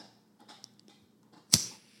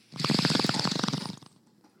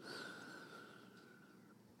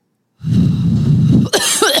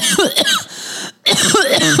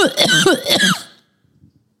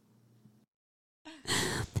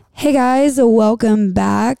Hey guys, welcome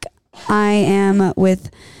back. I am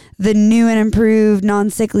with the new and improved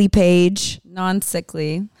non-sickly Paige.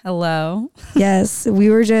 Non-sickly. Hello. Yes,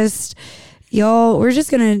 we're just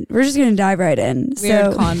gonna dive right in.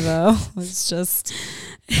 Weird convo. It's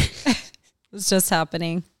just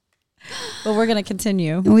happening. But we're gonna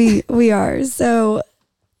continue. We are. So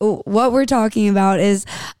what we're talking about is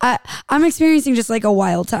I'm experiencing just like a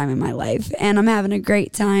wild time in my life, and I'm having a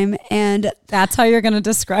great time, and that's how you're gonna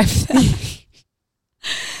describe that.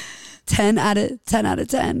 10 out of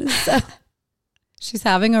 10. So she's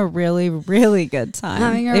having a really, really good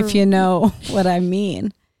time. If you know what I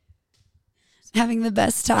mean. Having the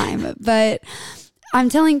best time. But I'm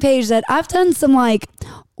telling Paige that I've done some like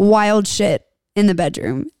wild shit in the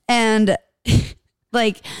bedroom, and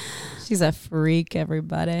like she's a freak,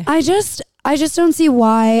 everybody. I just don't see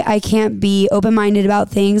why I can't be open-minded about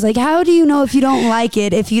things. Like, how do you know if you don't like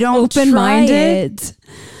it if you don't try it?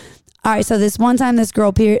 All right, so this one time this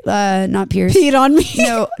girl peed on me.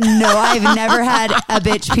 No, I've never had a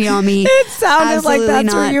bitch pee on me. It sounded Absolutely like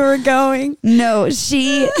that's not. where you were going. No,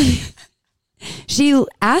 she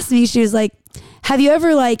asked me, she was like, have you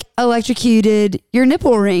ever like electrocuted your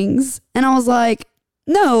nipple rings? And I was like,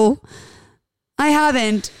 no, I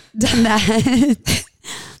haven't done that.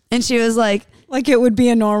 And she was like it would be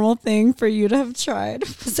a normal thing for you to have tried.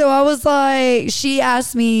 So I was like, she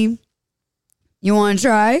asked me, you want to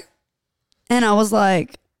try? And I was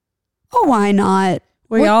like, oh, why not?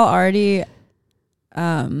 Were y'all already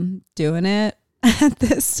doing it at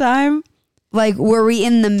this time? Like, were we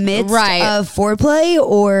in the midst of foreplay,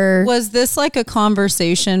 or was this like a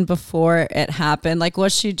conversation before it happened? Like,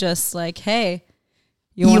 was she just like, hey,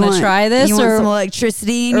 you want to try this? You want some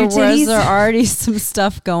electricity in your titties? Was there already some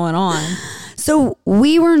stuff going on? So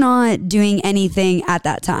we were not doing anything at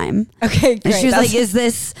that time. Okay, great. And she was like,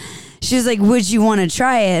 she was like, would you want to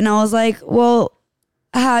try it? And I was like, well,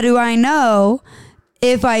 how do I know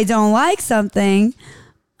if I don't like something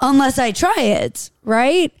unless I try it,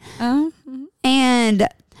 right? And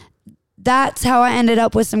that's how I ended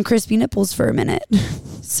up with some crispy nipples for a minute.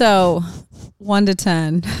 So 1 to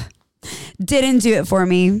 10. Didn't do it for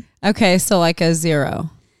me. Okay, so like a 0.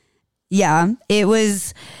 Yeah,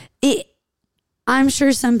 I'm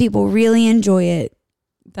sure some people really enjoy it.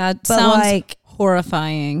 That sounds like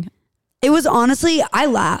horrifying. It was honestly, I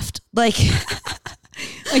laughed. Like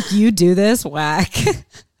you do this? Whack.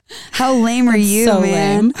 How lame are you, so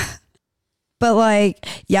man? Lame. But like,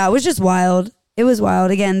 yeah, it was just wild. It was wild.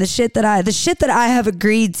 Again, the shit that I have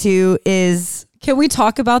agreed to is. Can we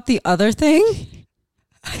talk about the other thing?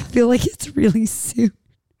 I feel like it's really soon.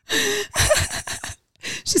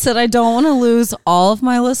 She said, I don't want to lose all of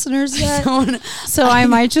my listeners yet. So I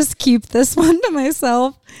might just keep this one to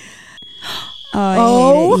myself.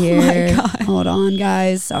 Oh, I hate it here. My God. Hold on,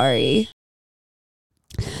 guys. Sorry,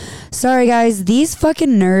 guys. These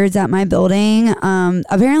fucking nerds at my building,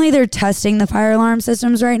 apparently they're testing the fire alarm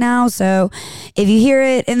systems right now. So if you hear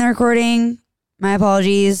it in the recording, my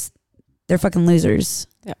apologies. They're fucking losers.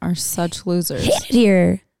 They are such losers. Hate it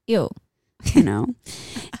here. Ew. You know.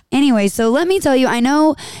 Anyway, so let me tell you, I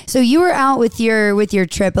know, so you were out with your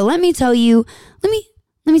trip, but let me tell you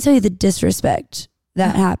the disrespect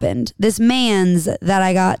that happened. This man's that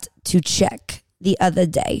I got to check the other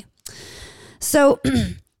day. So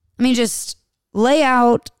let me just lay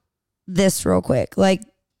out this real quick. Like,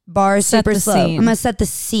 bar is super slow. Scene. I'm going to set the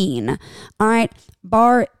scene. All right.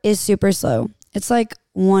 Bar is super slow. It's like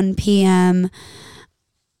 1 p.m.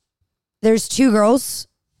 There's 2 girls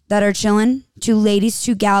that are chilling. 2 ladies,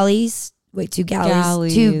 2 gallies. Wait, 2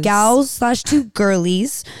 gallies. 2 gals / 2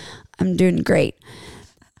 girlies. I'm doing great.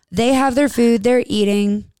 They have their food. They're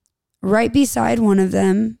eating. Right beside one of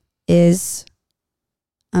them is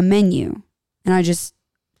a menu. And I just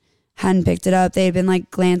hadn't picked it up. They had been like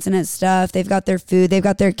glancing at stuff. They've got their food. They've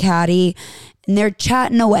got their caddy. And they're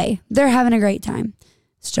chatting away. They're having a great time.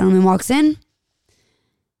 This gentleman walks in.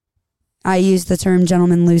 I use the term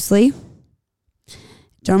gentleman loosely.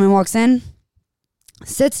 Gentleman walks in.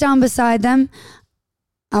 Sits down beside them.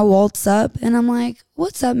 I waltz up and I'm like,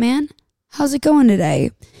 what's up, man? How's it going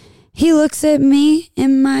today? He looks at me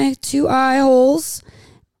in my 2 eye holes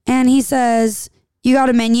and he says, you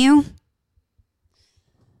got a menu?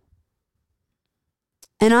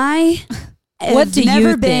 And I have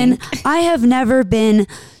never been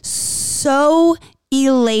so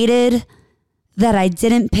elated that I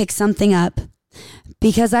didn't pick something up,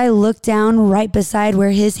 because I look down right beside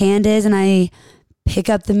where his hand is and I pick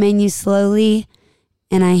up the menu slowly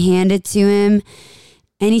and I hand it to him.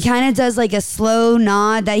 And he kind of does like a slow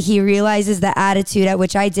nod that he realizes the attitude at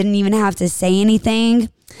which I didn't even have to say anything.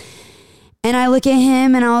 And I look at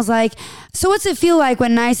him and I was like, so what's it feel like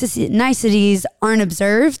when niceties aren't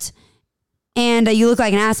observed and you look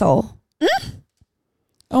like an asshole?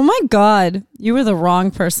 Oh my God. You were the wrong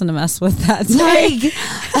person to mess with that day.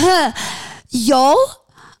 Like, y'all,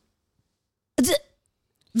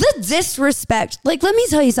 the disrespect. Like, let me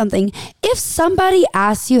tell you something. If somebody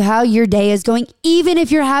asks you how your day is going, even if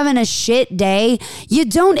you're having a shit day, you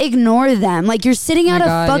don't ignore them. Like, you're sitting at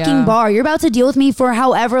a fucking bar. You're about to deal with me for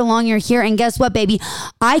however long you're here. And guess what, baby?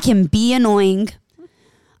 I can be annoying.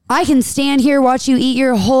 I can stand here, watch you eat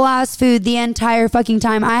your whole ass food the entire fucking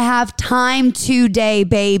time. I have time today,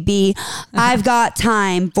 baby. I've got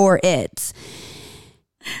time for it.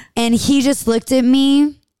 And he just looked at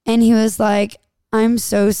me and he was like, I'm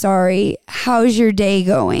so sorry. How's your day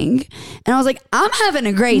going? And I was like, I'm having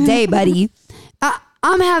a great day, buddy.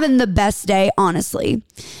 I'm having the best day, honestly.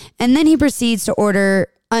 And then he proceeds to order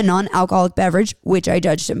a non-alcoholic beverage, which I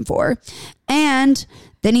judged him for. And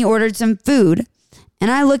then he ordered some food. And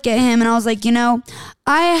I look at him and I was like, you know,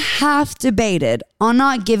 I half debated on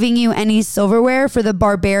not giving you any silverware for the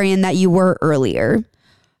barbarian that you were earlier.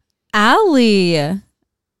 Allie.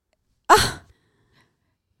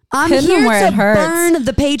 I'm here to burn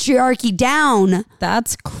the patriarchy down.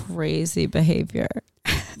 That's crazy behavior.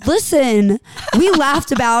 Listen, we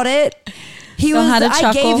laughed about it.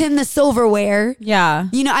 I gave him the silverware. Yeah.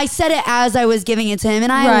 You know, I said it as I was giving it to him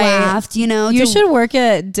and I laughed, you know. You should work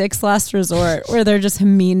at Dick's Last Resort where they're just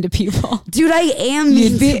mean to people. Dude, I am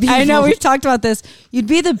mean to people. I know, we've talked about this. You'd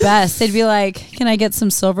be the best. They'd be like, can I get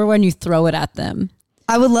some silverware? And you throw it at them.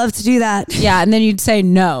 I would love to do that. Yeah, and then you'd say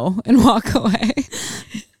no and walk away.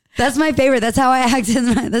 That's my favorite. That's how I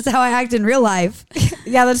act in real life.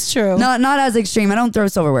 Yeah, that's true. Not as extreme. I don't throw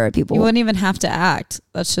silverware at people. You wouldn't even have to act.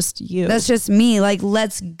 That's just you. That's just me. Like,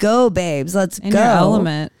 let's go, babes. Let's go. Your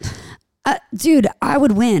element. Dude, I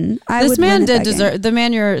would win. This man did deserve. The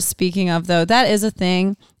man you're speaking of, though, that is a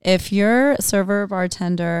thing. If your server or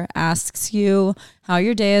bartender asks you how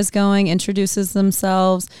your day is going, introduces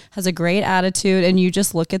themselves, has a great attitude, and you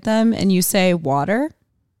just look at them and you say water,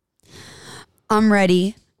 I'm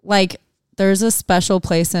ready. Like, there's a special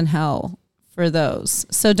place in hell for those.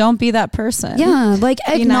 So don't be that person. Yeah, like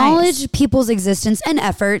acknowledge people's existence and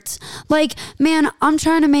efforts. Like, man, I'm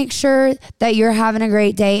trying to make sure that you're having a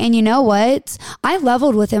great day. And you know what? I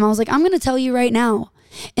leveled with him. I was like, I'm going to tell you right now.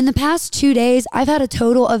 In the past 2 days, I've had a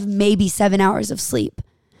total of maybe 7 hours of sleep.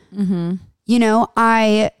 Mm-hmm. You know,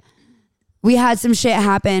 we had some shit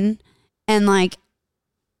happen and like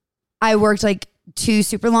I worked like 2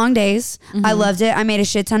 super long days. Mm-hmm. I loved it. I made a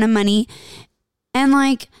shit ton of money. And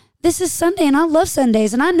like, this is Sunday and I love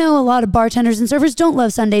Sundays. And I know a lot of bartenders and servers don't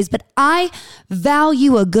love Sundays, but I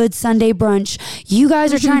value a good Sunday brunch. You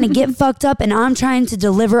guys are trying to get fucked up and I'm trying to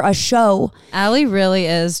deliver a show. Allie really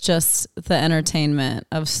is just the entertainment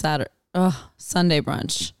of Sunday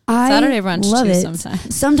brunch. Saturday brunch love too it.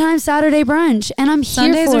 Sometimes Saturday brunch, and I'm here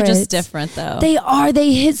Sundays for are it. just different though. They are.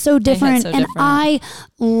 They hit so different, and I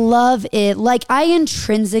love it. Like I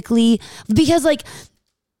intrinsically, because like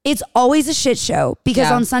it's always a shit show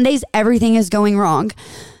because on Sundays everything is going wrong.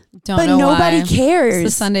 But nobody cares. It's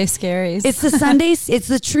the Sunday scaries. It's the Sundays. It's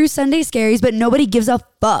the true Sunday scaries, but nobody gives a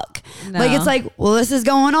fuck. No. Like, it's like, well, this is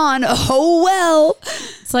going on. Oh, well.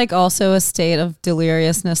 It's like also a state of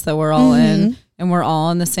deliriousness that we're all in, and we're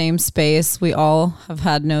all in the same space. We all have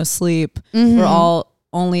had no sleep. Mm-hmm. We're all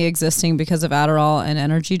only existing because of Adderall and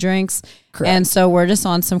energy drinks. Correct. And so we're just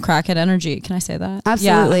on some crackhead energy. Can I say that?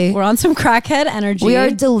 Absolutely. Yeah, we're on some crackhead energy. We are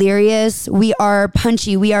delirious. We are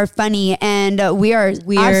punchy. We are funny. And we are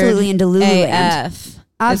weird absolutely in Delulu AF.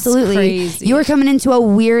 Absolutely. Crazy. You are coming into a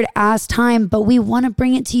weird ass time, but we want to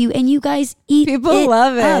bring it to you and you guys eat People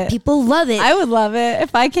love it. up. People love it. I would love it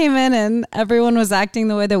if I came in and everyone was acting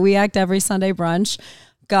the way that we act every Sunday brunch.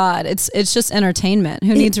 God, it's just entertainment.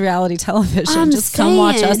 Who needs reality television? Just come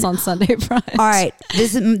watch us on Sunday brunch. All right,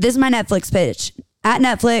 this is my Netflix pitch. At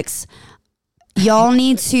Netflix, y'all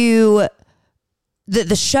need to.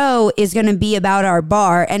 The show is going to be about our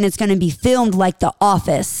bar, and it's going to be filmed like The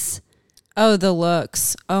Office. Oh, the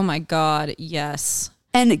looks! Oh my God, yes.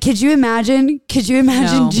 And could you imagine?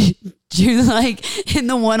 No. June like in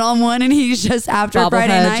the one-on-one, and he's just after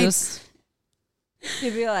Friday night.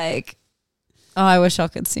 He'd be like. Oh, I wish y'all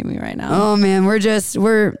could see me right now. Oh man, we're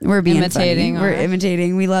being imitating. We're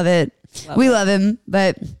imitating. We love it. We love him,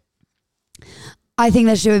 but I think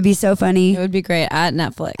that shit would be so funny. It would be great at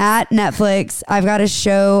Netflix. At Netflix, I've got a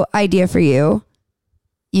show idea for you.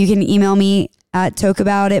 You can email me at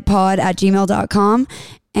talkaboutitpod@gmail.com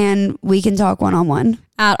and we can talk one-on-one.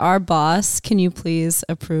 At our boss, can you please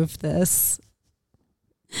approve this?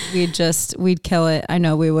 we'd kill it. I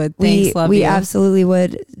know we would. Thanks, love you. We absolutely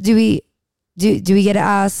would. Do we get to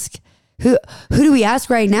ask who do we ask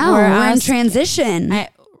right now? We're in transition.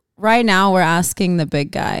 Right now we're asking the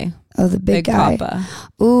big guy. Oh, the big guy. Papa.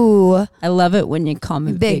 Ooh. I love it when you call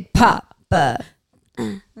me Big Papa.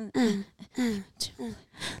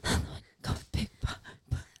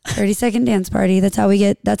 30-second dance party. That's how we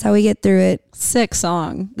get through it. Sick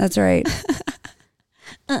song. That's right.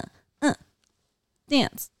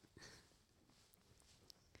 Dance.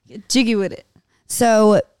 Get jiggy with it.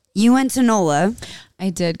 So you went to NOLA. I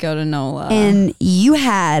did go to NOLA. And you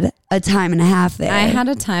had a time and a half there. I had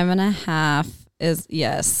a time and a half.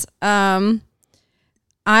 Yes. I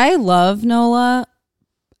love NOLA.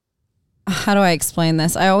 How do I explain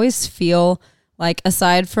this? I always feel like,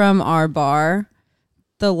 aside from our bar,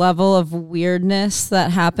 the level of weirdness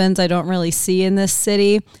that happens I don't really see in this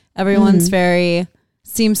city. Everyone's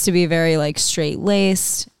seems to be very like straight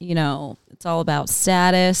laced, you know, it's all about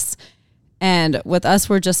status. And with us,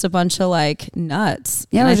 we're just a bunch of like nuts.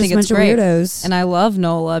 Yeah, and we're I just think a it's bunch great. of weirdos. And I love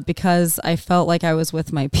NOLA because I felt like I was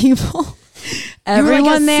with my people. Everyone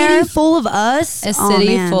Like there, city full of us. A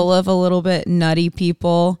city full of a little bit nutty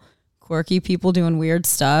people, quirky people doing weird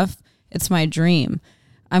stuff. It's my dream.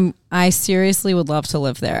 I seriously would love to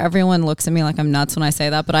live there. Everyone looks at me like I'm nuts when I say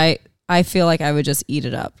that, but I feel like I would just eat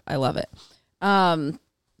it up. I love it.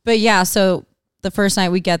 But yeah, so the first night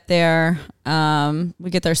we get there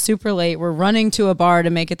super late. We're running to a bar to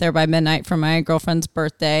make it there by midnight for my girlfriend's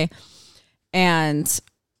birthday. And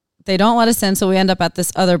they don't let us in, so we end up at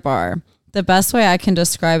this other bar. The best way I can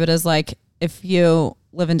describe it is like if you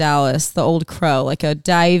live in Dallas, the Old Crow, like a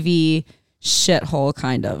divey shithole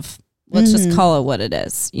kind of. Let's just call it what it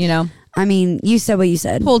is, you know? I mean, you said what you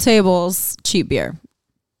said. Pool tables, cheap beer,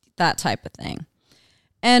 that type of thing.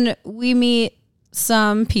 And we meet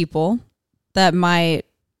some people that might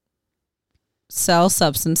sell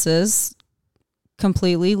substances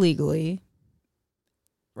completely legally.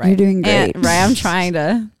 Right. You're doing great. Right. I'm trying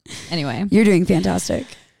to. Anyway. You're doing fantastic.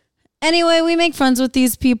 Anyway, we make friends with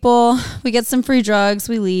these people. We get some free drugs.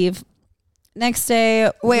 We leave. Next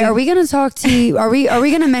day. Wait, are we going to talk to you? Are we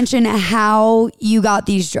going to mention how you got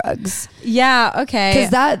these drugs? Yeah. Okay.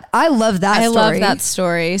 Because I love that story. I love that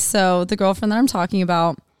story. So the girlfriend that I'm talking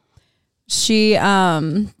about, she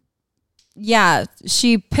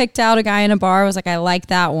picked out a guy in a bar, was like, I like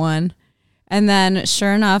that one. And then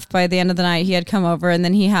sure enough, by the end of the night, he had come over, and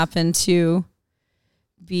then he happened to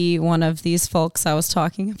be one of these folks I was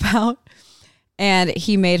talking about. And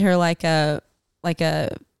he made her like a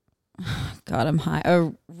God, I'm high.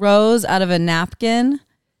 A rose out of a napkin,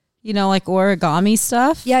 you know, like origami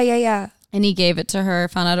stuff. Yeah. And he gave it to her,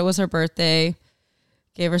 found out it was her birthday,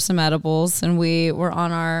 gave her some edibles, and we were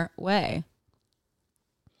on our way.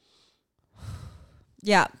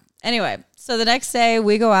 Yeah. Anyway, so the next day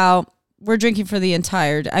we go out. We're drinking for the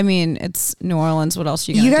entire. I mean, it's New Orleans. What else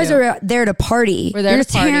you guys do? Are there to party. We're there You're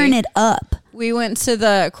to party. tearing it up. We went to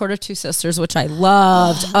the Quarter Two Sisters, which I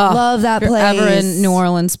loved. Love that place. If you're ever in New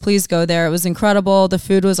Orleans, please go there. It was incredible. The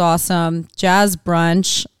food was awesome. Jazz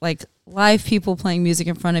brunch, like live people playing music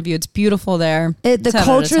in front of you. It's beautiful there. The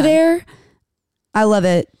culture there, I love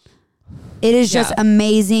it. It is just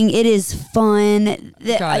amazing. It is fun.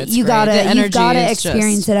 You've got to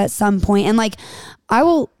experience it at some point. And like,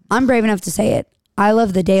 I'm brave enough to say it. I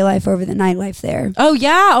love the day life over the nightlife there. Oh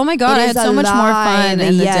yeah. Oh my God. I had so much more fun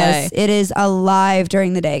in the day. It is alive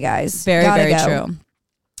during the day, guys. Very, very true.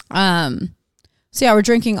 So yeah, we're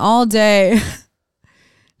drinking all day,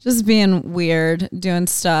 just being weird, doing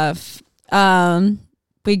stuff.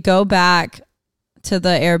 We go back to the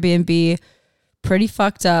Airbnb pretty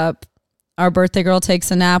fucked up. Our birthday girl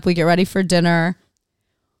takes a nap. We get ready for dinner.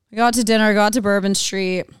 We go out to dinner, go out to Bourbon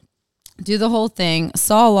Street, do the whole thing.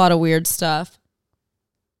 Saw a lot of weird stuff.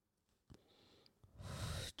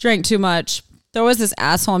 Drank too much. There was this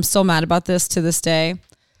asshole. I'm still mad about this to this day.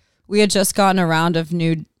 We had just gotten a round of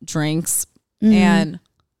new drinks, and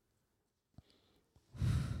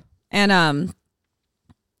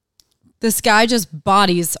this guy just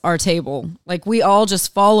bodies our table. Like we all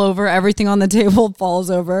just fall over. Everything on the table falls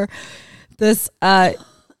over. This just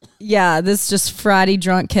fratty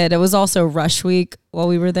drunk kid. It was also rush week while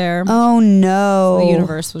we were there. Oh no. So the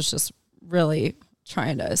universe was just really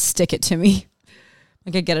trying to stick it to me. I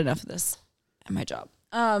could get enough of this at my job.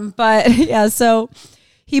 But yeah, so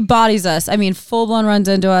he bodies us. I mean, full blown runs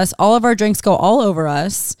into us. All of our drinks go all over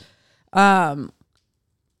us. Bartender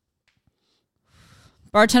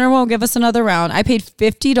won't give us another round. I paid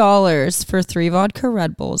 $50 for 3 vodka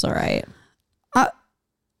Red Bulls. All right.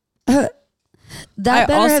 That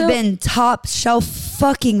better have been top shelf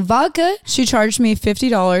fucking vodka. She charged me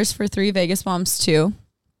 $50 for 3 Vegas bombs too,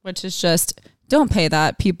 which is just, don't pay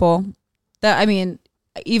that, people. That, I mean,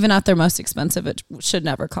 even at their most expensive, it should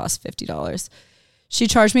never cost $50. She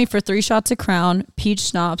charged me for 3 shots of Crown, peach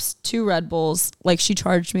schnapps, 2 Red Bulls. Like, she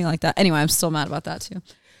charged me like that. Anyway, I'm still mad about that too.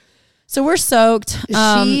 So we're soaked.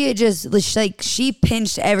 She just like she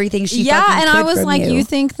pinched everything she yeah, fucking and could I was from like, you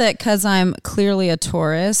think that because I'm clearly a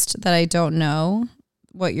tourist that I don't know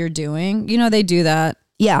what you're doing? You know, they do that.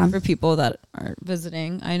 Yeah, for people that are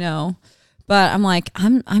visiting. I know, but I'm like,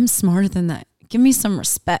 I'm smarter than that. Give me some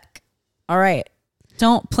respect. All right,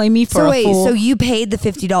 don't play me for a fool. So you paid the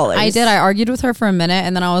 $50? I did. I argued with her for a minute,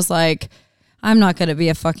 and then I was like, I'm not gonna be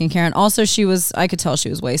a fucking Karen. Also, I could tell she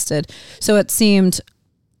was wasted, so it seemed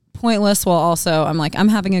pointless. While also, I'm like, I'm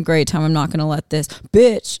having a great time. I'm not gonna let this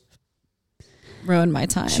bitch ruin my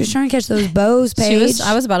time. She was trying to catch those bows, Paige.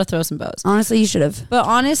 I was about to throw some bows. Honestly, you should have. But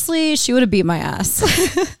honestly, she would have beat my ass.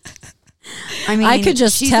 I mean, I could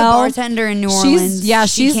just she's tell. a bartender in New Orleans.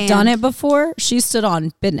 She's done it before. She stood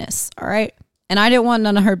on business. All right. And I didn't want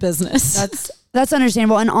none of her business. That's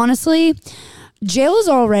understandable. And honestly, jail is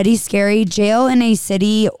already scary. Jail in a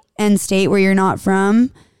city and state where you're not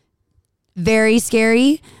from, very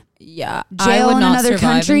scary. Yeah. Jail in another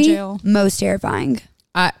country, most terrifying.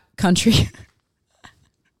 Country.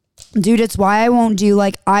 Dude, it's why I won't do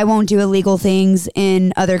illegal things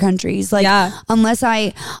in other countries. Like, unless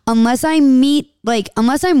I'm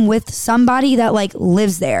with somebody that like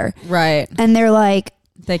lives there. Right. And they're like,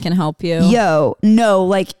 they can help you. Yo, no,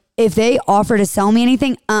 like if they offer to sell me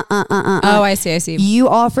anything, Oh, I see. You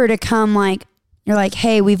offer to come, like, you're like,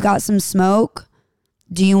 hey, we've got some smoke.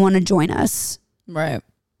 Do you want to join us? Right.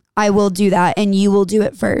 I will do that, and you will do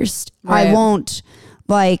it first. Right. I won't,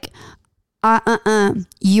 like,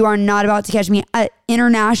 you are not about to catch me at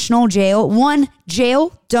international jail. 1,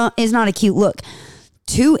 jail is not a cute look.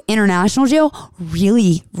 2, international jail,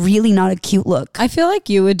 really, really not a cute look. I feel like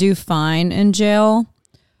you would do fine in jail.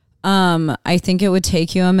 I think it would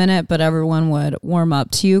take you a minute, but everyone would warm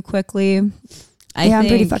up to you quickly. I'm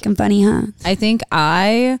pretty fucking funny, huh? I think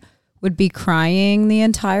I would be crying the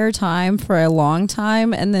entire time for a long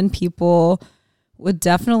time, and then people would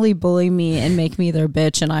definitely bully me and make me their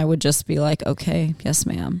bitch, and I would just be like, okay, yes,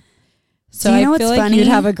 ma'am. So I feel like funny? You'd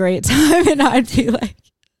have a great time, and I'd be like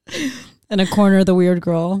in a corner, the weird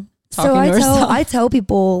girl talking to herself. I tell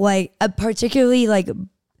people, like, particularly like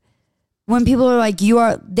when people are like,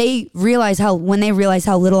 when they realize how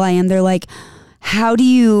little I am, they're like, how do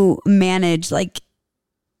you manage like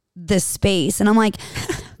this space? And I'm like,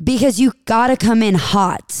 because you gotta come in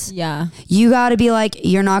hot. Yeah. You gotta be like,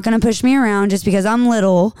 you're not gonna push me around just because I'm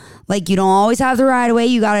little. Like, you don't always have the right of way.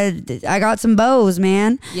 I got some bows,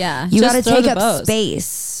 man. Yeah. You gotta take up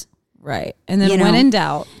space. Right. And then when in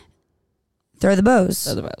doubt, throw the bows.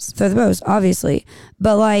 Throw the bows, obviously.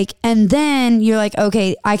 But like, and then you're like,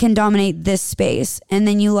 okay, I can dominate this space. And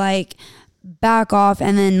then you like back off,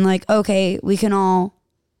 and then like, okay, we can all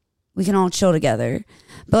chill together.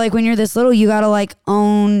 But like when you're this little, you gotta like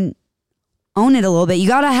own it a little bit. You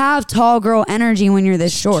gotta have tall girl energy when you're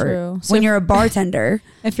this short. True. So when you're a bartender.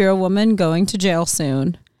 If you're a woman going to jail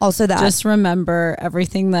soon. Also that. Just remember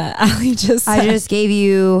everything that Ali just said. I just gave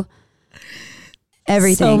you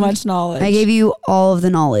everything. So much knowledge. I gave you all of the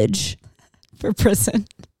knowledge. For prison.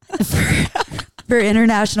 For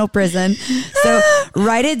international prison. So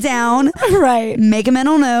write it down. Right. Make a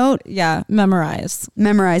mental note. Yeah. Memorize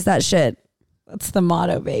that shit. That's the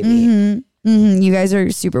motto, baby. Mm-hmm. Mm-hmm. You guys are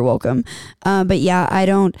super welcome. But yeah, I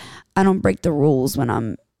don't break the rules when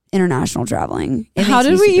I'm international traveling. How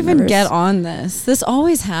did we even get on this? This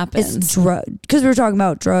always happens. It's because we were talking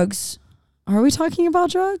about drugs. Are we talking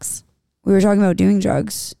about drugs? We were talking about doing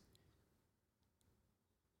drugs.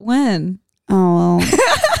 When? Oh, well.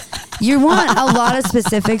 You want a lot of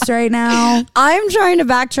specifics right now. I'm trying to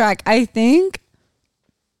backtrack. I think.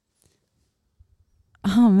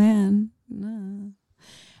 Oh, man. No.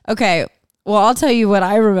 Okay. Well, I'll tell you what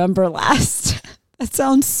I remember last. That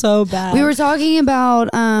sounds so bad. We were talking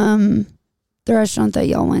about the restaurant that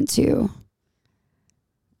y'all went to.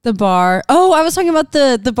 The bar. Oh, I was talking about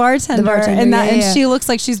the bartender. And she looks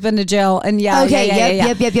like she's been to jail. And Yep. Okay,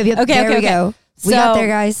 there we go. We got there,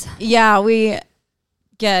 guys. Yeah, we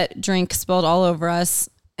get drink spilled all over us.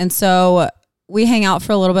 And so we hang out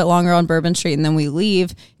for a little bit longer on Bourbon Street, and then we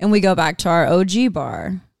leave and we go back to our OG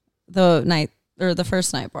bar, the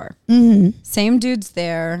first night bar. Mm-hmm. Same dude's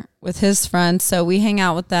there with his friends. So we hang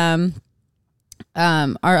out with them.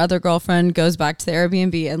 Our other girlfriend goes back to the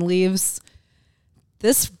Airbnb and leaves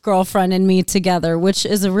this girlfriend and me together, which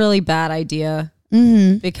is a really bad idea.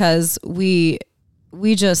 Mm-hmm. Because we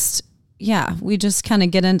we just kind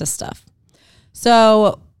of get into stuff.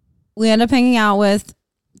 So we end up hanging out with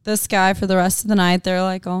this guy for the rest of the night. They're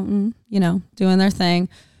like, doing their thing.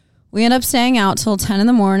 We end up staying out till 10 in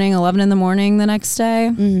the morning, 11 in the morning the next day.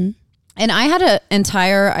 Mm-hmm. And I had an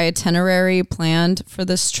entire itinerary planned for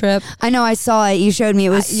this trip. I know, I saw it. You showed me. It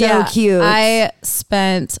was so cute. I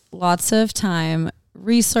spent lots of time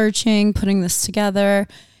researching, putting this together.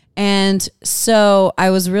 And so I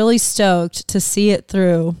was really stoked to see it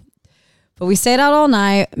through. But we stayed out all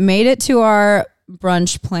night, made it to our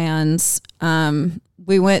brunch plans.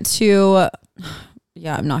 We went to,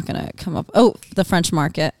 I'm not going to come up. Oh, the French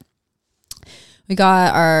Market. We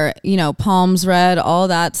got our, palms read, all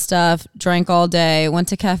that stuff, drank all day, went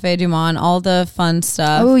to Cafe Du Monde, all the fun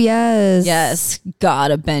stuff. Oh, yes. Yes.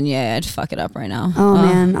 God, a beignet. I'd fuck it up right now. Oh,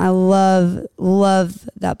 man. I love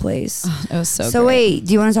that place. It was so great. So wait,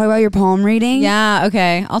 do you want to talk about your palm reading? Yeah.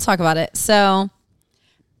 Okay. I'll talk about it. So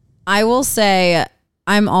I will say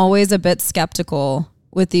I'm always a bit skeptical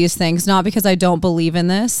with these things, not because I don't believe in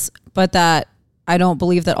this, but that I don't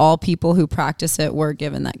believe that all people who practice it were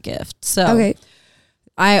given that gift. So okay.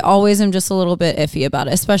 I always am just a little bit iffy about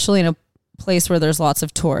it, especially in a place where there's lots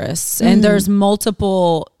of tourists and there's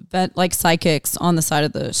multiple psychics on the side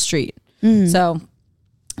of the street. So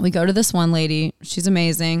we go to this one lady. She's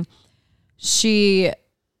amazing. She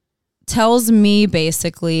tells me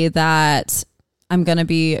basically that I'm going to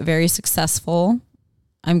be very successful.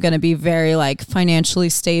 I'm going to be very financially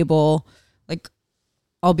stable.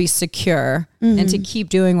 I'll be secure and to keep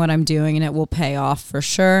doing what I'm doing and it will pay off for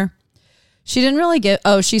sure. She didn't really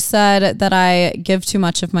she said that I give too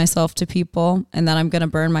much of myself to people and that I'm going to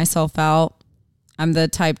burn myself out. I'm the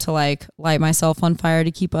type to light myself on fire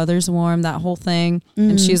to keep others warm, that whole thing.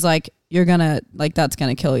 And she's like, you're going to that's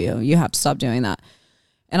going to kill you. You have to stop doing that.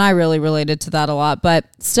 And I really related to that a lot, but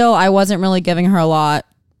still I wasn't really giving her a lot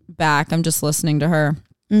back. I'm just listening to her.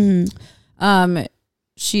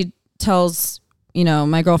 She tells,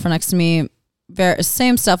 my girlfriend next to me,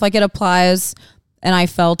 same stuff, it applies and I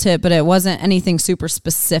felt it, but it wasn't anything super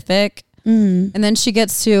specific. And then she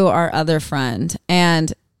gets to our other friend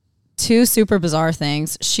and two super bizarre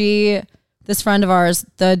things. This friend of ours,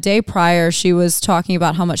 the day prior, she was talking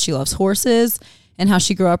about how much she loves horses and how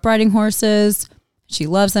she grew up riding horses. She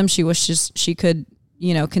loves them. She wishes she could,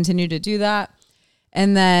 continue to do that.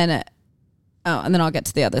 And then I'll get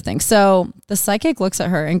to the other thing. So the psychic looks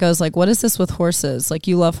at her and goes what is this with horses?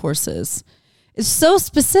 You love horses. It's so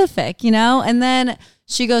specific, And then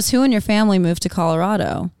she goes, who in your family moved to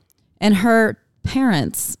Colorado? And her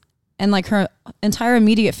parents and her entire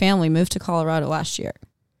immediate family moved to Colorado last year.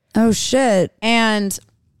 Oh, shit. And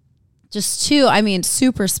just two,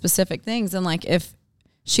 super specific things. And if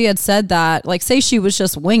she had said that, say she was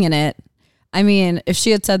just winging it, if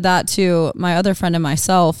she had said that to my other friend and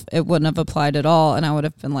myself, it wouldn't have applied at all. And I would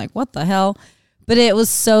have been what the hell? But it was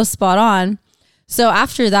so spot on. So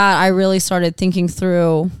after that, I really started thinking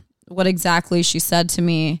through what exactly she said to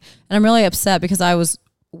me. And I'm really upset because I was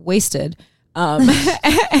wasted.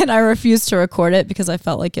 And I refused to record it because I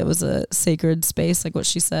felt like it was a sacred space, what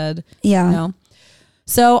she said. Yeah.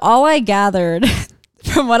 So all I gathered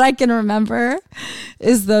from what I can remember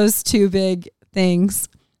is those two big things.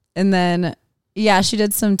 And then, she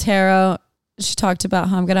did some tarot. She talked about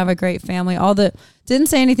how I'm going to have a great family. Didn't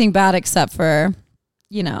say anything bad except for,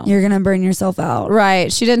 you're going to burn yourself out.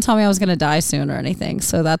 Right. She didn't tell me I was going to die soon or anything.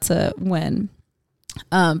 So that's a win.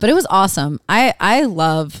 But it was awesome. I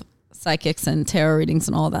love psychics and tarot readings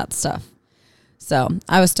and all that stuff. So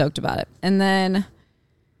I was stoked about it. And then,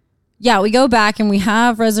 we go back and we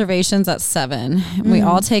have reservations at 7. We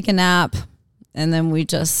all take a nap and then we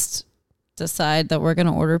just decide that we're going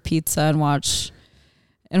to order pizza and watch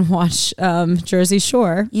Jersey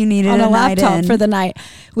Shore. You needed on a laptop laptop for the night,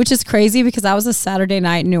 which is crazy because that was a Saturday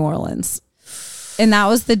night in New Orleans. And that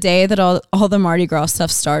was the day that all the Mardi Gras stuff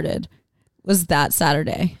started, was that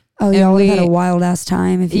Saturday. Oh, y'all would have had a wild ass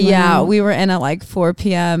time if you went out. We were in at 4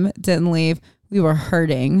 p.m., didn't leave. We were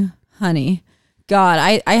hurting, honey.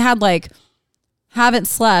 God, I had haven't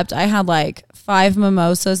slept. I had 5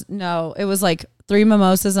 mimosas. No, it was 3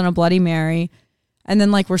 mimosas and a Bloody Mary. And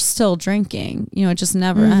then we're still drinking, it just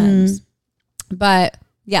never ends. But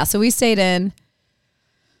so we stayed in,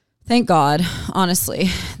 thank God, honestly.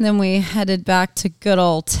 And then we headed back to good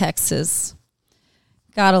old Texas.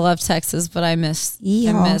 Gotta love Texas, but I miss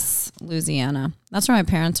Louisiana. That's where my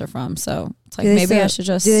parents are from. So it's maybe I should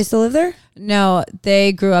just. Do they still live there? No,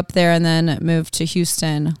 they grew up there and then moved to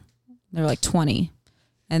Houston. They're 20.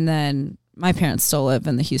 And then my parents still live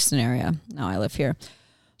in the Houston area. Now I live here.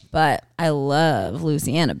 But I love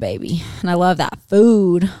Louisiana, baby. And I love that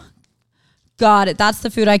food. God, that's the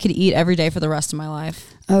food I could eat every day for the rest of my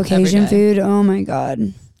life. Oh, Cajun food. Oh my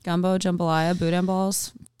God. Gumbo, jambalaya, boudin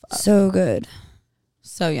balls. So good.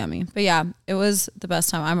 So yummy. But yeah, it was the best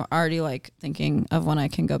time. I'm already like thinking of when I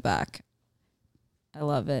can go back. I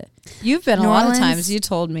love it. You've been a lot of times. You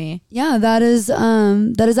told me. Yeah, that is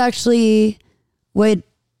actually what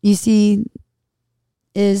you see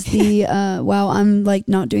is the wow, I'm like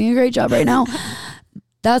not doing a great job right now.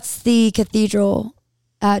 That's the cathedral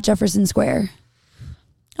at Jefferson Square.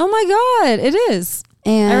 Oh my God, it is.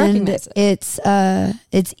 And I recognize it.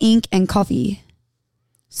 It's ink and coffee.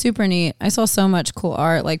 Super neat. I saw so much cool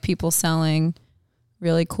art, like people selling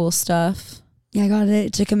really cool stuff. Yeah, I got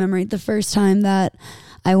it to commemorate the first time that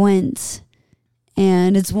I went.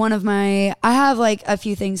 And it's one of my, I have like a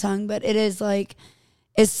few things hung, but it is like,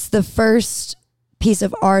 it's the first piece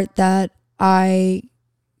of art that I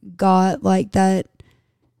got like that.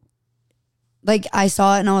 Like I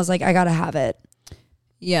saw it and I was like, I gotta have it.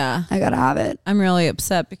 Yeah. I gotta have it. I'm really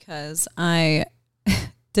upset because I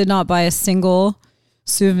did not buy a single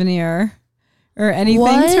souvenir or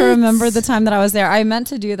anything to remember the time that I was there. I meant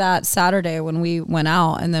to do that Saturday when we went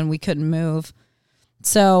out and then we couldn't move.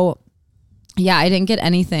 So yeah, I didn't get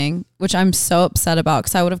anything, which I'm so upset about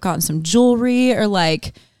because I would have gotten some jewelry or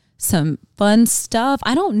like some fun stuff.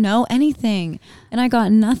 I don't know anything and I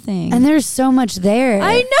got nothing. And there's so much there.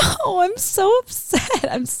 I know. I'm so upset.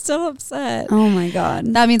 I'm still upset. Oh my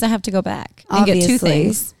God. That means I have to go back and get two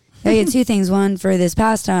things. I get two things, one for this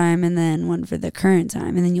past time and then one for the current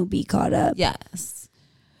time, and then you'll be caught up. Yes.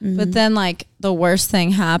 Mm-hmm. But then like the worst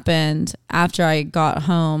thing happened after I got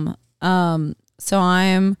home. So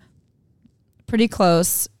I'm pretty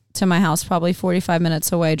close to my house, probably 45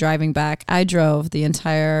 minutes away driving back. I drove the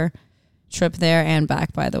entire trip there and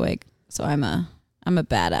back, by the way. So I'm a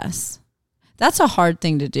badass. That's a hard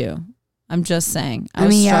thing to do. I'm just saying. I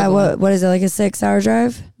mean, yeah, what is it, like a 6-hour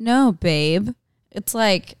drive? No, babe. It's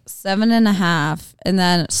like 7.5 and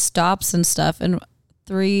then stops and stuff. And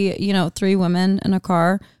three women in a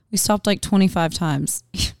car. We stopped like 25 times.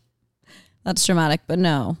 That's dramatic, but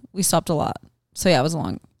no, we stopped a lot. So yeah, it was a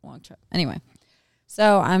long trip. Anyway,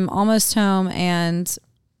 so I'm almost home and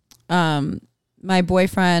my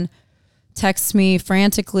boyfriend texts me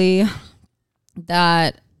frantically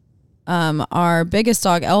that our biggest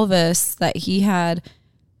dog, Elvis, that he had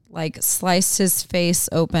like sliced his face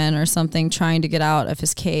open or something trying to get out of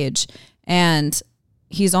his cage. And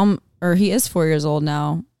he is 4 years old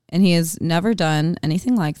now and he has never done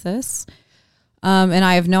anything like this. And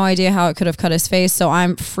I have no idea how it could have cut his face. So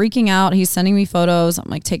I'm freaking out. He's sending me photos. I'm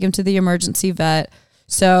like, take him to the emergency vet.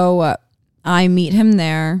 So I meet him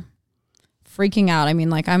there, freaking out. I mean,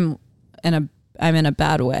 like I'm in a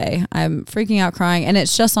bad way. I'm freaking out, crying, and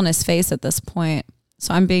it's just on his face at this point.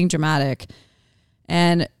 So I'm being dramatic.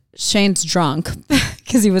 And Shane's drunk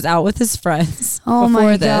because he was out with his friends. Oh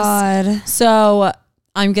my God. So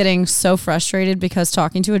I'm getting so frustrated because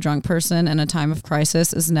talking to a drunk person in a time of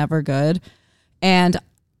crisis is never good. And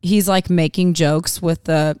he's like making jokes with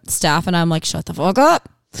the staff and I'm like, shut the fuck up.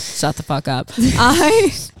 Shut the fuck up.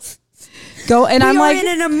 I go and I'm like, in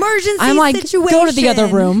an emergency I'm like, situation. Go to the other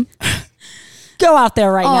room. Go out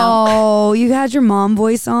there right now. Oh, you had your mom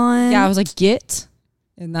voice on? Yeah, I was like, get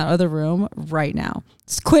in that other room right now.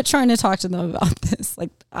 Just quit trying to talk to them about this. Like,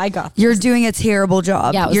 I got this. You're doing a terrible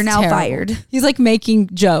job. Yeah, you're now fired. He's like making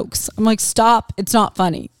jokes. I'm like, stop. It's not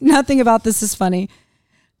funny. Nothing about this is funny.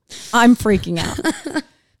 I'm freaking out.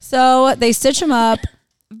 So they stitch him up.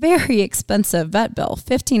 Very expensive vet bill,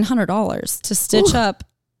 $1,500 to stitch up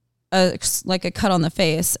a cut on the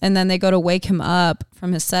face. And then they go to wake him up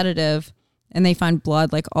from his sedative and they find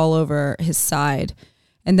blood like all over his side.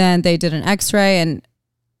 And then they did an x-ray and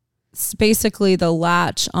basically the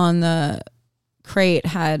latch on the crate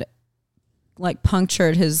had like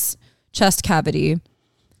punctured his chest cavity.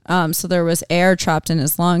 So there was air trapped in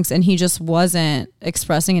his lungs and he just wasn't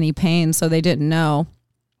expressing any pain. So they didn't know.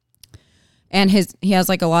 And he has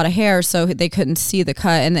like a lot of hair, so they couldn't see the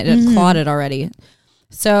cut and it had clotted already.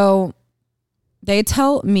 So they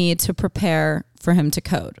tell me to prepare for him to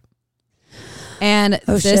code. And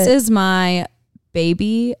this is my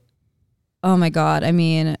baby. Oh my God. I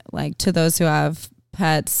mean, like to those who have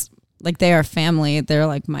pets, like they are family. They're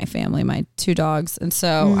like my family, my 2 dogs. And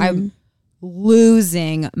so I'm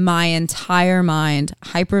losing my entire mind,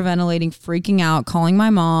 hyperventilating, freaking out, calling my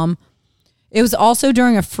mom. It was also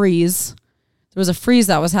during a freeze. There was a freeze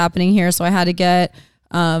that was happening here. So I had to get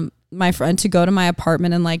my friend to go to my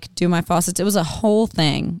apartment and like do my faucets. It was a whole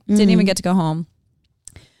thing. Didn't even get to go home.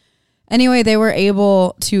 Anyway, they were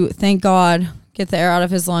able to, thank God, get the air out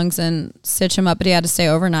of his lungs and stitch him up, but he had to stay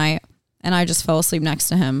overnight. and I just fell asleep next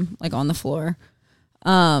to him, like on the floor.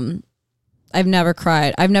 I've never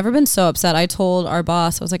cried. I've never been so upset. I told our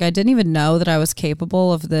boss, I was like, I didn't even know that I was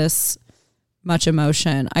capable of this much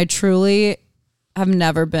emotion. I truly have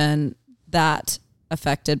never been that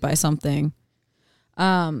affected by something.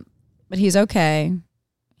 But he's okay.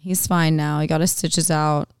 He's fine now. He got his stitches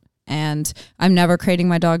out. And I'm never crating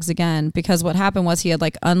my dogs again, because what happened was he had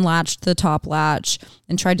like unlatched the top latch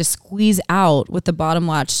and tried to squeeze out with the bottom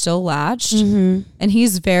latch still latched. Mm-hmm. And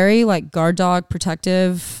he's very like guard dog,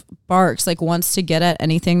 protective, barks, like wants to get at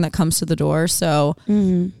anything that comes to the door. So,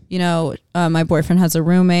 you know, my boyfriend has a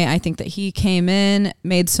roommate. I think that he came in,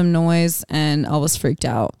 made some noise, and Elvis freaked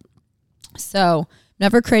out. So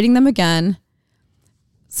never crating them again.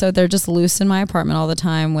 So they're just loose in my apartment all the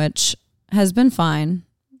time, which has been fine.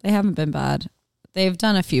 They haven't been bad. They've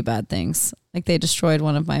done a few bad things. Like they destroyed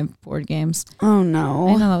one of my board games. Oh no.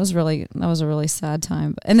 I know that was a really sad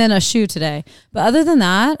time. And then a shoe today. But other than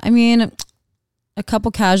that, I mean, a couple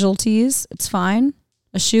casualties. It's fine.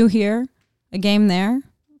 A shoe here, a game there.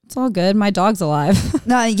 It's all good. My dog's alive.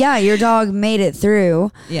 No, yeah, your dog made it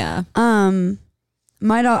through. Yeah.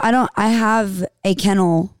 My dog, I have a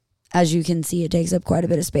kennel. As you can see, it takes up quite a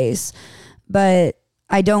bit of space, but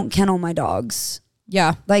I don't kennel my dogs.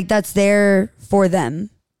 Yeah. Like that's there for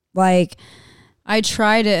them. Like I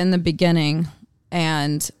tried it in the beginning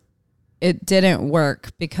and it didn't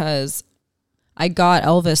work because I got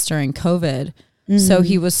Elvis during COVID. Mm-hmm. So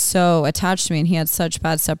he was so attached to me and he had such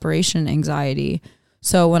bad separation anxiety.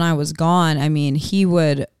 So when I was gone, I mean, he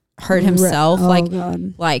would hurt himself.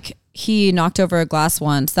 Like he knocked over a glass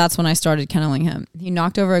once. That's when I started kenneling him. He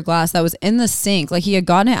knocked over a glass that was in the sink. Like he had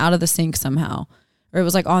gotten it out of the sink somehow. Or it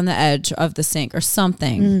was like on the edge of the sink or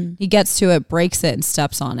something. Mm. He gets to it, breaks it, and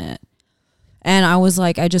steps on it. And I was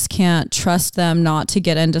like, I just can't trust them not to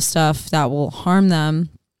get into stuff that will harm them.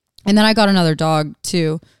 And then I got another dog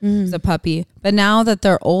too, the puppy. But now that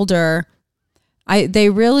they're older, they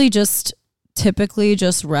really just typically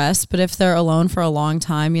just rest. But if they're alone for a long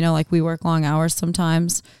time, you know, like we work long hours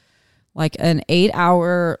sometimes, like an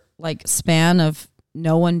 8-hour like span of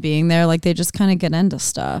no one being there, like they just kind of get into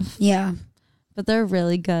stuff. Yeah. But they're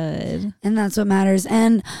really good. And that's what matters.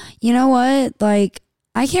 And you know what? Like,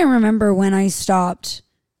 I can't remember when I stopped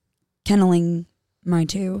kenneling my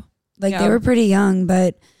two. Like, they were pretty young,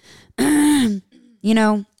 but, you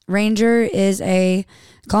know, Ranger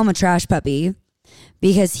call him a trash puppy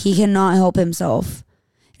because he cannot help himself.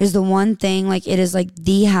 Is the one thing, like, it is like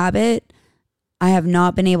the habit I have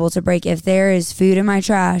not been able to break. If there is food in my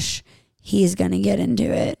trash, he's going to get into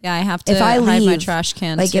it. Yeah, I have to hide my trash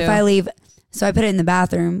can like, too. if I leave... So I put it in the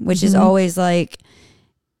bathroom, which is always like,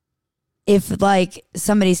 if like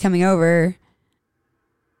somebody's coming over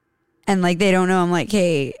and like they don't know, I'm like,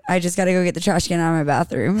 hey, I just got to go get the trash can out of my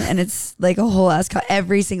bathroom. And it's like a whole ass,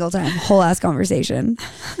 every single time, whole ass conversation.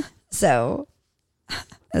 So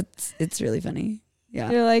it's really funny.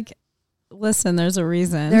 Yeah. You're like, listen, there's a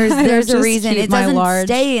reason. There's a reason. It doesn't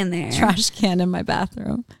stay in there. Trash can in my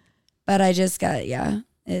bathroom. But I just got,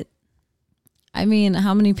 I mean,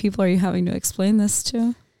 how many people are you having to explain this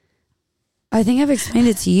to? I think I've explained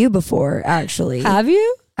it to you before, actually. Have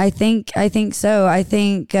you? I think so. I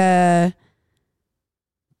think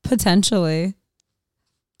potentially.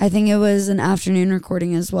 I think it was an afternoon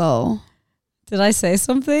recording as well. Did I say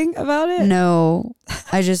something about it? No,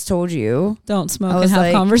 I just told you. Don't smoke and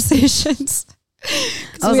have conversations.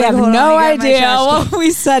 I we have no idea what we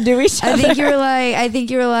said to each other. I think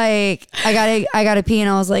you were like, I gotta pee, and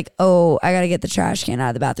I was like, oh, I gotta get the trash can out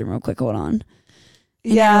of the bathroom real quick. Hold on.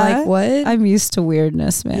 And yeah, like what? I'm used to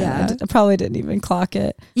weirdness, man. Yeah. I probably didn't even clock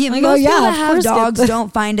it. Yeah, like, most people that have dogs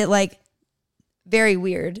don't find it like very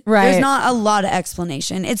weird. Right. There's not a lot of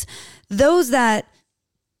explanation. It's those that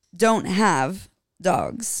don't have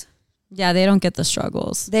dogs. Yeah, they don't get the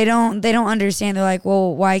struggles. They don't understand. They're like,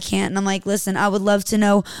 well, why can't? And I'm like, listen, I would love to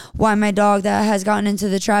know why my dog that has gotten into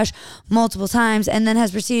the trash multiple times and then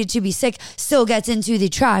has proceeded to be sick still gets into the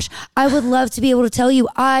trash. I would love to be able to tell you.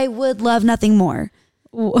 I would love nothing more.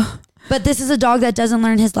 But this is a dog that doesn't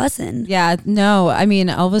learn his lesson. Yeah, no. I mean,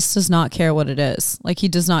 Elvis does not care what it is. Like, he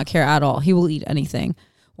does not care at all. He will eat anything.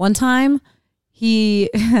 One time, this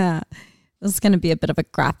is going to be a bit of a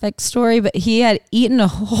graphic story, but he had eaten a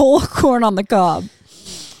whole corn on the cob.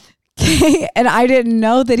 Okay. And I didn't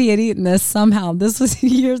know that he had eaten this somehow. This was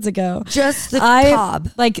years ago. Just the cob.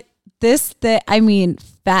 Like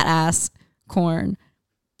fat ass corn,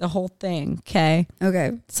 the whole thing. Okay.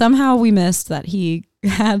 Okay. Somehow we missed that he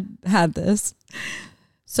had this.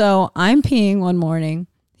 So I'm peeing one morning.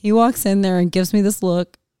 He walks in there and gives me this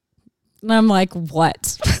look. And I'm like,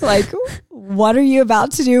 what? Like, what are you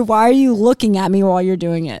about to do? Why are you looking at me while you're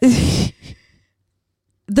doing it?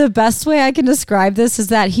 The best way I can describe this is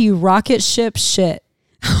that he rocket ship shit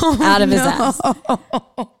out of his ass.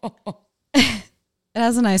 It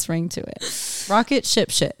has a nice ring to it. Rocket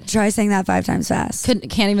ship shit. Try saying that 5 times fast.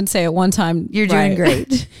 Can't even say it one time. You're doing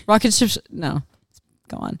great. Rocket ship no.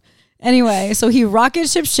 Go on. Anyway, so he rocket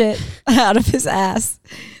ship shit out of his ass.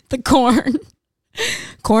 The corn.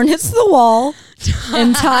 Corn hits the wall.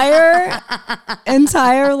 Entire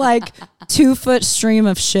like 2-foot stream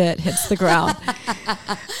of shit hits the ground.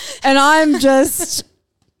 And I'm just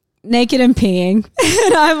naked and peeing.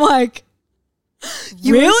 And I'm like,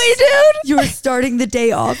 really, dude? You were starting the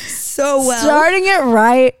day off so well. Starting it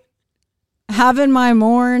right. Having my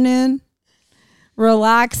morning.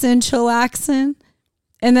 Relaxing, chillaxing.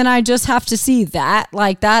 And then I just have to see that.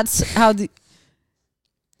 Like, that's how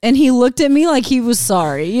and he looked at me like he was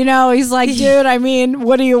sorry. You know, he's like, dude, I mean,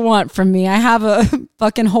 what do you want from me? I have a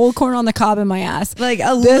fucking whole corn on the cob in my ass. Like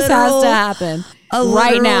this has to happen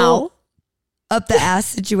right now. Up the ass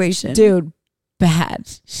situation. Dude, bad.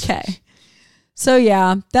 Okay. So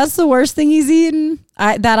yeah, that's the worst thing he's eaten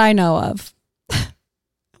that I know of.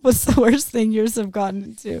 What's the worst thing yours have gotten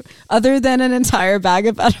into? Other than an entire bag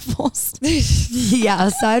of edibles. Yeah,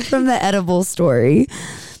 aside from the edible story.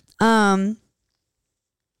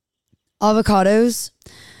 Avocados.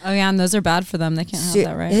 Oh yeah, and those are bad for them. They can't have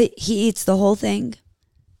that, right? He eats the whole thing.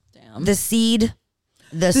 Damn. The seed,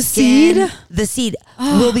 the skin, seed? the seed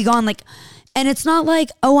will be gone. Like, and it's not like,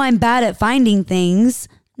 oh, I'm bad at finding things.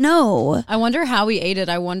 No. I wonder how he ate it.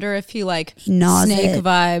 I wonder if he like gnaws snake it.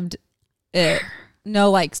 vibed it.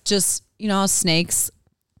 No, like just, you know how snakes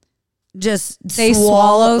Just they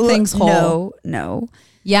swallow things whole. No.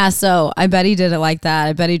 Yeah, so I bet he did it like that.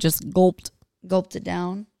 I bet he just gulped Gulped it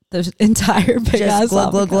down. the entire big Just ass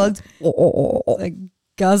glug, glug, glug. Like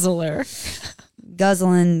guzzler.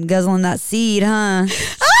 Guzzling that seed, huh?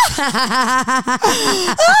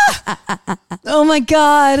 Oh my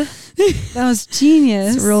God. That was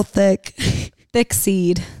genius. It's real thick. Thick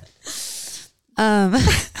seed.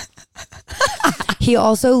 He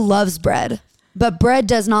also loves bread, but bread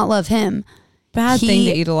does not love him. Bad thing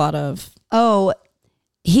to eat a lot of. Oh,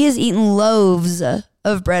 he has eaten loaves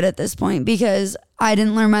of bread at this point because I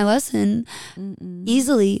didn't learn my lesson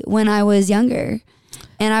easily when I was younger.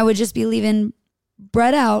 And I would just be leaving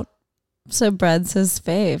bread out. So bread's his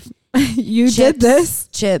fave. You did this?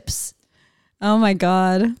 Chips. Oh my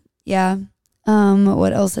God. Yeah.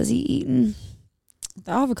 What else has he eaten?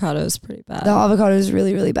 The avocado is pretty bad. The avocado is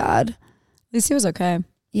really, really bad. At least he was okay.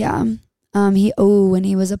 Yeah. When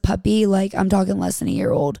he was a puppy, like I'm talking less than a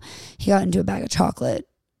year old, he got into a bag of chocolate.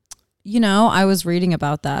 You know, I was reading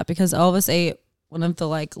about that because Elvis ate one of the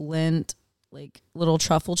like Lindt, like little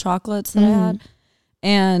truffle chocolates that I had.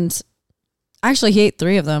 And actually he ate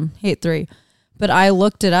 3 of them. He ate 3. But I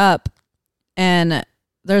looked it up and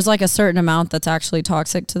there's like a certain amount that's actually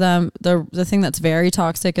toxic to them. The thing that's very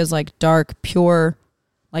toxic is like dark, pure,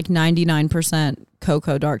 like 99%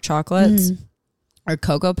 cocoa dark chocolates or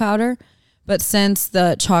cocoa powder. But since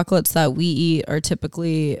the chocolates that we eat are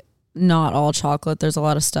typically not all chocolate, there's a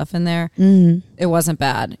lot of stuff in there. It wasn't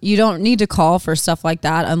bad. You don't need to call for stuff like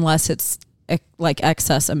that unless it's like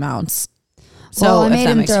excess amounts. So well, I made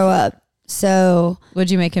him throw up. So what'd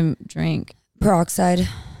you make him drink? Peroxide.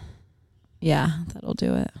 Yeah, that'll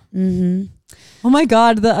do it. Oh my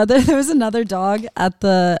God. There was another dog at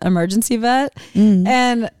the emergency vet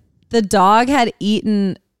and the dog had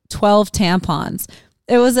eaten 12 tampons.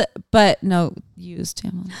 It was, but no used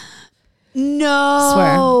tampons. No.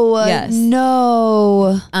 Swear. Yes.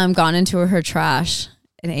 No. Gone into her trash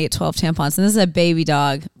and ate 12 tampons. And this is a baby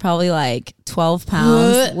dog, probably like 12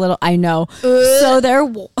 pounds. Little, I know. So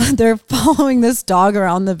they're following this dog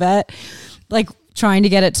around the vet, like trying to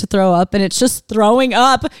get it to throw up, and it's just throwing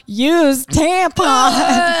up used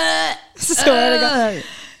tampons. Swear to God.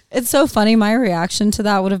 It's so funny. My reaction to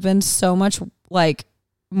that would have been so much like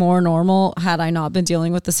more normal had I not been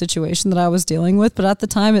dealing with the situation that I was dealing with. But at the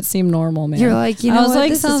time it seemed normal, man. You're like, you know, I was what?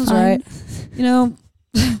 like, This sounds is fine. right. You know,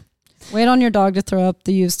 wait on your dog to throw up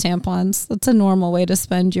the used tampons. That's a normal way to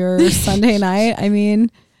spend your Sunday night. I mean,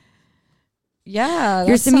 yeah.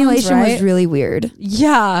 Your simulation right. was really weird.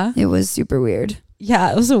 Yeah. It was super weird.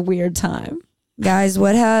 Yeah, it was a weird time. Guys,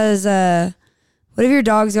 what have your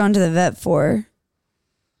dogs gone to the vet for?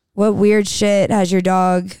 What weird shit has your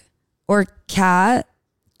dog or cat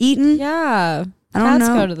eaten? Yeah. I don't Cats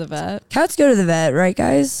know. go to the vet. Cats go to the vet, right,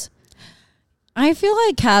 guys? I feel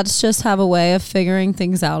like cats just have a way of figuring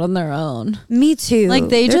things out on their own. Me too. Like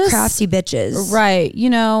They're just crafty bitches. Right.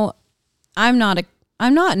 You know, I'm not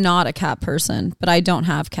I'm not a cat person, but I don't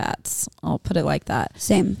have cats. I'll put it like that.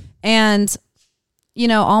 Same. And, you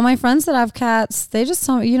know, all my friends that have cats, they just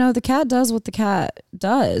tell me, you know, the cat does what the cat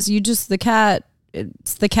does. It's the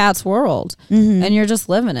cat's world, and you're just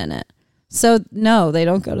living in it. So no, they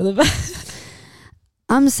don't go to the vet.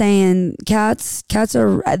 I'm saying cats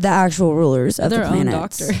are the actual rulers of the planet. Own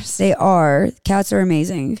doctors. They are. Cats are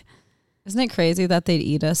amazing. Isn't it crazy that they'd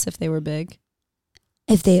eat us if they were big?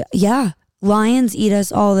 Lions eat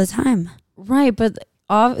us all the time. Right, but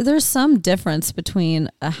there's some difference between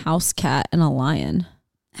a house cat and a lion.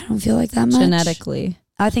 I don't feel like that much. Genetically.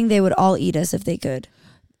 I think they would all eat us if they could.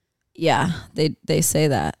 Yeah, they say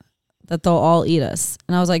that they'll all eat us.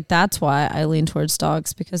 And I was like, that's why I lean towards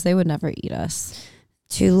dogs, because they would never eat us.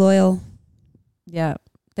 Too loyal. Yeah,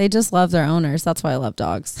 they just love their owners. That's why I love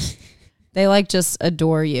dogs. They like just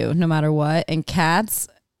adore you no matter what. And cats,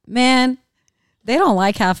 man, they don't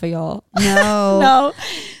like half of y'all. No. No,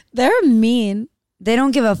 they're mean. They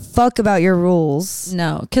don't give a fuck about your rules.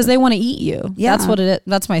 No, because they want to eat you. Yeah. That's what it is.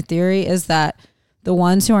 That's my theory, is that the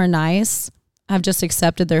ones who are nice have just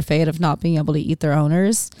accepted their fate of not being able to eat their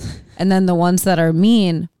owners. And then the ones that are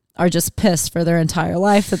mean are just pissed for their entire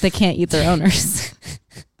life that they can't eat their owners.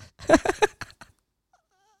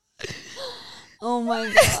 Oh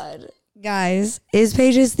my God. Guys, is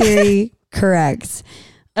Paige's theory correct?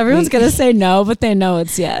 Everyone's going to say no, but they know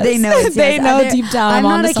it's yes. They know it's yes. They know deep down I'm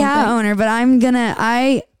not a something. cat owner, but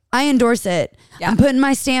I endorse it. Yeah. I'm putting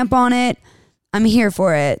my stamp on it. I'm here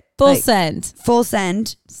for it. Full send. Full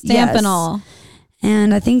send. Stamp yes. and all.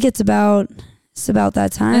 And I think it's about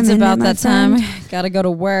that time. It's about that friend? time. Gotta go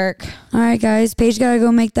to work. All right, guys. Paige gotta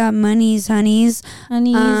go make that honeys.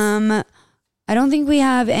 I don't think we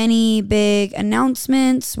have any big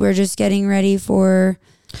announcements. We're just getting ready for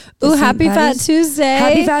Happy Fat Tuesday.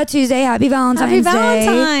 Happy Fat Tuesday. Happy Valentine's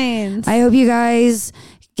Day. I hope you guys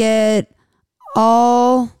get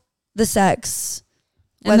all the sex.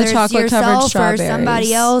 And Whether the chocolate it's covered yourself strawberries. or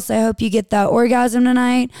somebody else, I hope you get that orgasm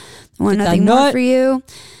tonight. I want Get nothing that more nut. for you.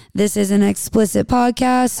 This is an explicit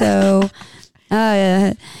podcast, so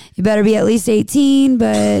you better be at least 18,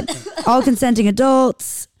 but all consenting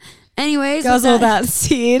adults. Anyways, Guzzle that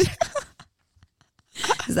seed.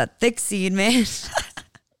 is that thick seed, man.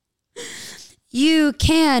 You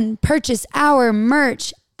can purchase our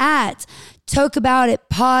merch at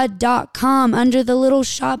talkaboutitpod.com under the little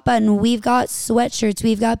shop button. We've got sweatshirts,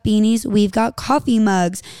 we've got beanies, we've got coffee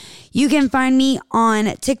mugs. You can find me on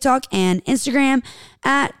TikTok and Instagram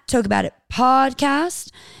at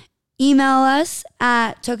talkaboutitpodcast. Email us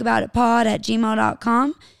at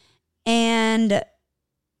talkaboutitpod@gmail.com, and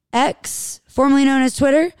X, formerly known as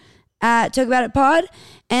Twitter, at talkaboutitpod,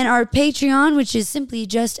 and our Patreon, which is simply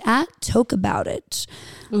just at talkaboutit.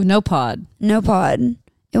 Ooh, no pod. No pod.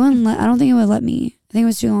 It wouldn't I don't think it would let me. I think it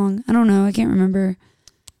was too long. I don't know. I can't remember.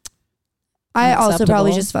 I also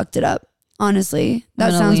probably just fucked it up. Honestly,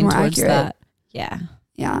 that sounds more accurate. That. Yeah.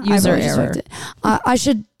 I User error. I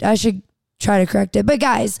should try to correct it. But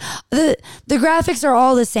guys, the graphics are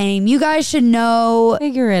all the same. You guys should know.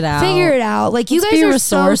 Figure it out. Like, Let's you guys be are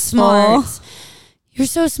so resourceful. smart. You're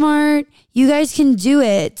so smart. You guys can do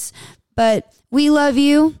it. But we love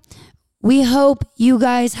you. We hope you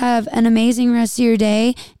guys have an amazing rest of your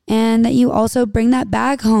day, and that you also bring that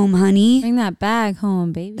bag home, honey. Bring that bag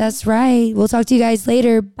home, baby. That's right. We'll talk to you guys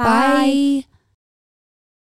later. Bye.